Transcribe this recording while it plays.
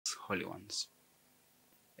holy ones.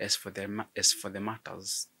 As for the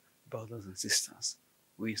matters, brothers and sisters,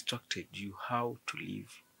 we instructed you how to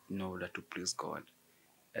live in order to please God,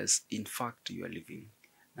 as in fact you are living.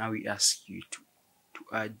 Now we ask you to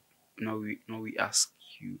urge. Now we ask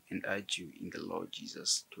you and urge you in the Lord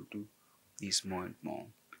Jesus to do this more and more.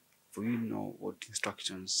 For you know what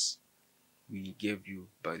instructions we gave you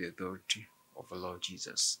by the authority of the Lord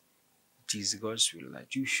Jesus. It is God's will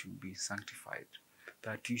that you should be sanctified,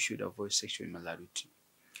 that you should avoid sexual immorality,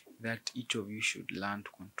 that each of you should learn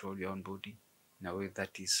to control your own body in a way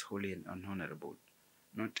that is holy and honorable,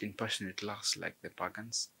 not in passionate lust like the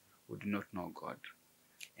pagans who do not know God,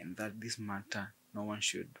 and that this matter no one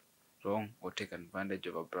should wrong or take advantage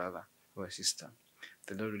of a brother or a sister.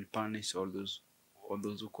 The Lord will punish all those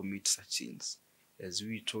who commit such sins, as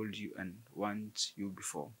we told you and warned you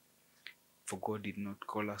before. For God did not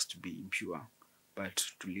call us to be impure, but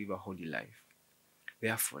to live a holy life.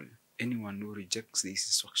 Therefore, anyone who rejects this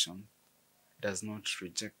instruction does not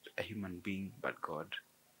reject a human being but God,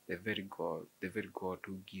 the very God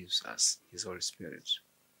who gives us His Holy Spirit.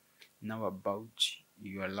 Now about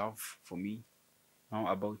your love for me,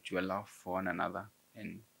 now about your love for one another,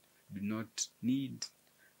 and do not need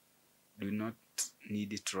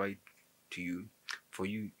it right to you, for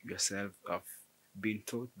you yourself have been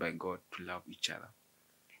taught by God to love each other.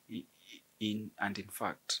 In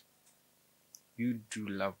fact, you do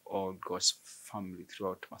love all God's family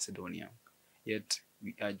throughout Macedonia. Yet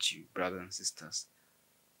we urge you, brothers and sisters,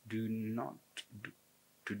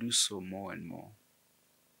 to do so more and more,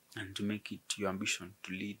 and to make it your ambition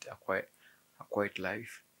to lead a quiet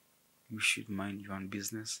life. You should mind your own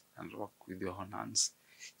business and work with your own hands,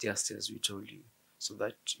 just as we told you, so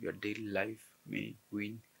that your daily life may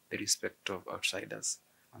win the respect of outsiders,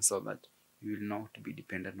 and so that you will not be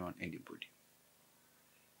dependent on anybody.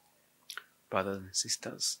 Brothers and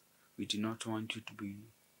sisters, we do not want you to be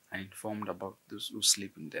uninformed about those who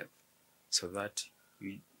sleep in death, so that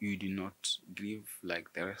you do not grieve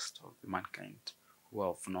like the rest of mankind who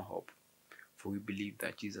have no hope. For we believe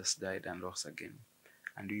that Jesus died and rose again,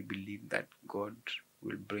 and we believe that God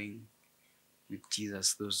will bring with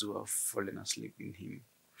Jesus those who have fallen asleep in Him.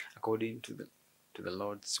 According to the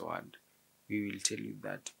Lord's word, we will tell you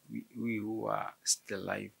that we who are still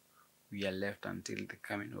alive, we are left until the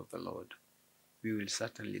coming of the Lord. We will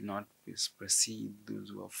certainly not precede those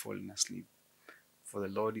who have fallen asleep, for the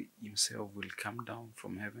Lord Himself will come down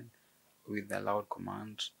from heaven with a loud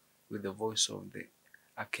command, with the voice of the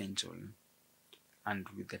archangel, and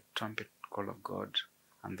with the trumpet call of God,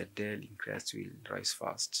 and the dead in Christ will rise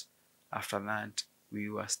first. After that, we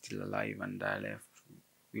who are still alive and are left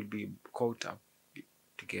will be caught up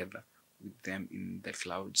together with them in the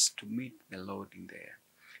clouds to meet the Lord in the air,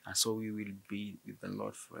 and so we will be with the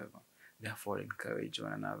Lord forever. Therefore, encourage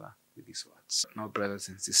one another with these words. Now, brothers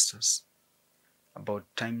and sisters, about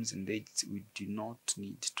times and dates we do not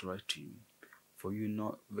need to write to you, for you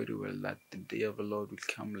know very well that the day of the Lord will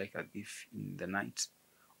come like a thief in the night.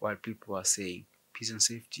 While people are saying peace and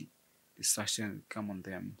safety, destruction will come on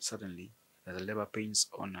them suddenly, as the labor pains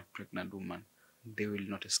on a pregnant woman. They will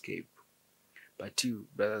not escape. But you,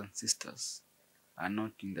 brothers and sisters, are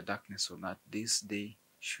not in the darkness, so that this day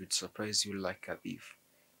should surprise you like a thief.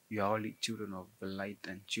 You are only children of the light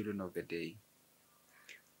and children of the day.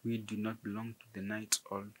 We do not belong to the night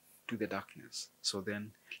or to the darkness. So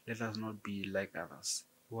then, let us not be like others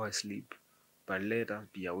who are asleep, but let us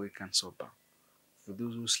be awake and sober. For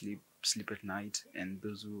those who sleep at night, and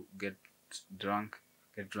those who get drunk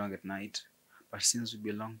at night. But since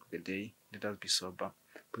we belong to the day, let us be sober,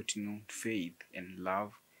 putting on faith and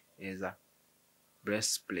love as a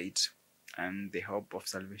breastplate, and the hope of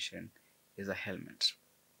salvation as a helmet.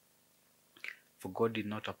 For God did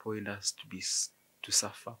not appoint us to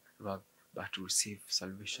suffer, but to receive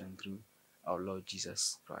salvation through our Lord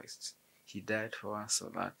Jesus Christ. He died for us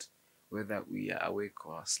so that, whether we are awake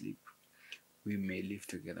or asleep, we may live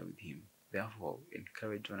together with Him. Therefore,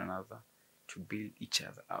 encourage one another to build each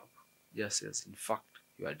other up, just as in fact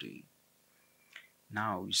you are doing.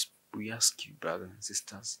 Now we ask you, brothers and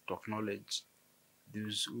sisters, to acknowledge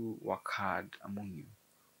those who work hard among you,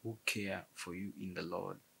 who care for you in the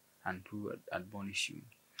Lord, and who admonish you.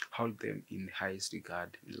 Hold them in the highest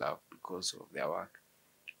regard and love because of their work.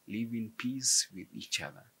 Live in peace with each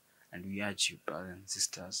other. And we urge you, brothers and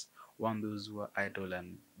sisters, warn those who are idle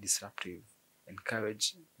and disruptive.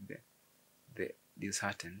 Encourage the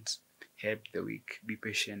disheartened. Help the weak. Be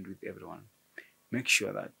patient with everyone. Make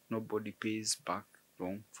sure that nobody pays back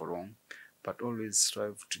wrong for wrong, but always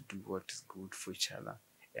strive to do what is good for each other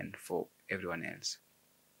and for everyone else.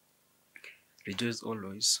 Rejoice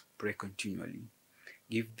always, pray continually,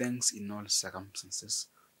 Give thanks in all circumstances,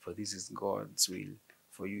 for this is God's will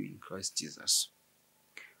for you in Christ Jesus.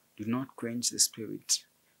 Do not quench the Spirit.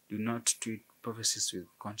 Do not treat prophecies with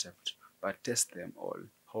contempt, but test them all.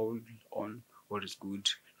 Hold on what is good.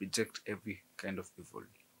 Reject every kind of evil.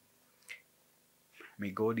 May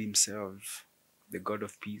God Himself, the God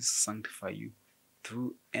of peace, sanctify you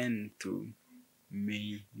through and through.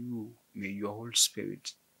 May your whole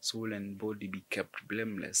spirit, soul, and body be kept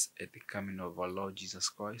blameless at the coming of our Lord Jesus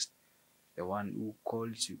Christ, the one who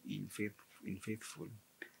calls you in faithful,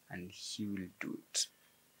 and He will do it,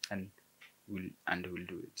 and will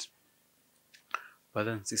do it.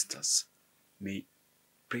 Brothers and sisters, may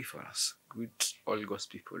pray for us. Greet all God's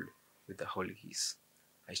people with the holy kiss.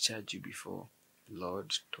 I charge you before the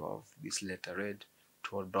Lord to have this letter read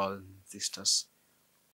to all brothers and sisters